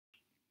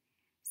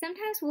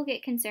Sometimes we'll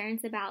get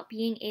concerns about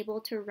being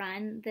able to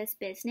run this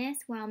business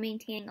while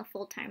maintaining a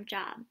full-time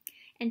job.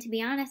 And to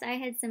be honest, I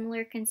had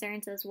similar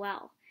concerns as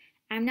well.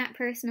 I'm not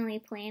personally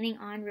planning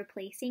on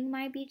replacing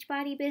my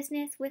Beachbody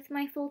business with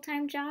my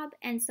full-time job,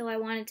 and so I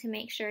wanted to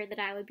make sure that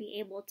I would be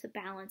able to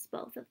balance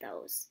both of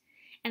those.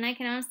 And I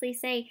can honestly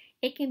say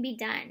it can be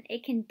done.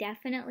 It can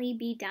definitely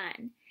be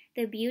done.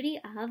 The beauty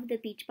of the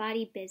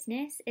Beachbody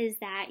business is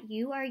that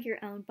you are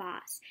your own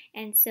boss,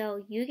 and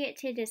so you get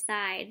to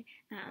decide,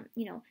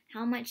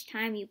 how much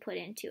time you put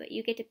into it.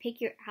 You get to pick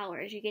your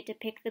hours. You get to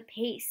pick the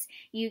pace.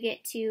 You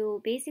get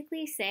to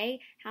basically say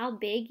how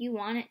big you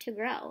want it to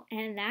grow,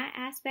 and that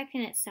aspect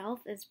in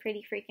itself is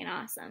pretty freaking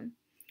awesome.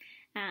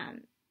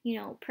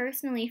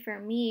 Personally for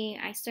me,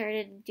 I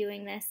started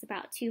doing this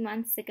about 2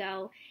 months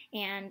ago,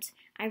 and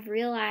I've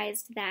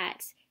realized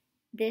that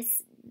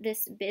this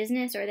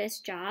business or this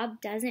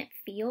job doesn't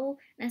feel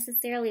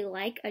necessarily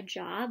like a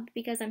job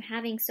because I'm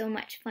having so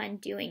much fun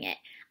doing it.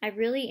 I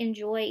really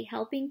enjoy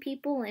helping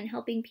people and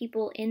helping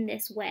people in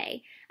this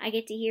way. I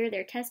get to hear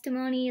their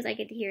testimonies, I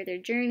get to hear their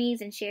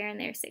journeys and sharing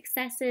their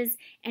successes,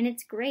 and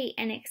it's great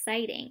and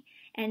exciting.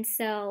 And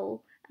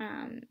so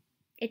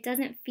it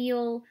doesn't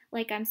feel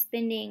like I'm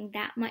spending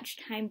that much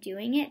time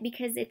doing it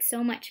because it's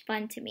so much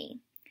fun to me.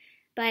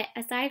 But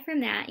aside from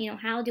that,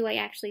 how do I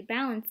actually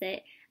balance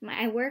it?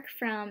 I work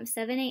from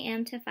 7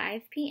 a.m. to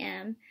 5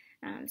 p.m.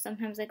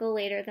 Sometimes I go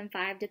later than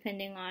 5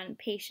 depending on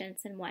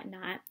patients and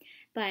whatnot.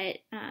 But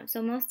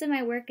so most of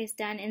my work is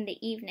done in the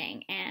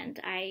evening,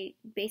 and I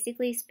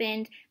basically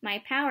spend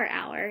my power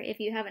hour. If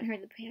you haven't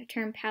heard the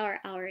term power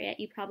hour yet,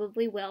 you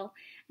probably will.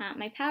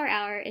 My power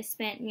hour is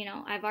spent,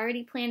 I've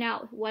already planned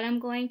out what I'm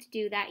going to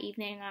do that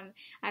evening.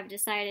 I've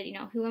decided,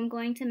 who I'm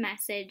going to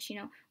message,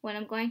 what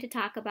I'm going to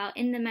talk about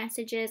in the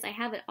messages. I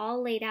have it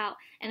all laid out,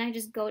 and I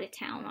just go to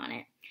town on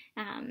it.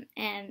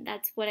 And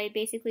that's what I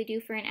basically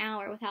do for an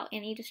hour without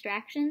any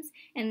distractions.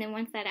 And then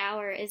once that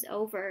hour is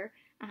over,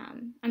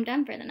 I'm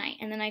done for the night.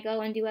 And then I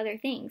go and do other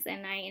things,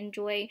 and I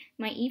enjoy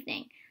my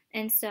evening.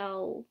 And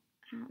so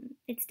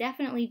it's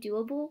definitely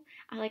doable.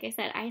 Like I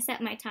said, I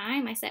set my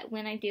time, I set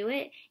when I do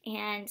it,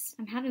 and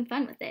I'm having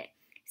fun with it.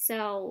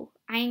 So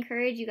I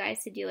encourage you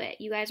guys to do it.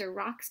 You guys are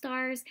rock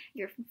stars.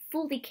 You're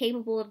fully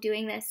capable of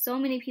doing this. So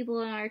many people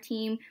on our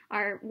team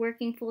are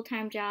working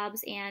full-time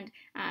jobs and,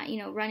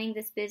 running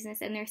this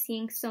business, and they're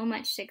seeing so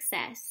much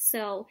success.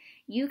 So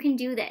you can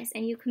do this,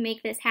 and you can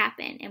make this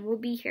happen, and we'll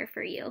be here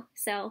for you.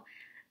 So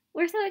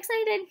we're so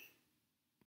excited.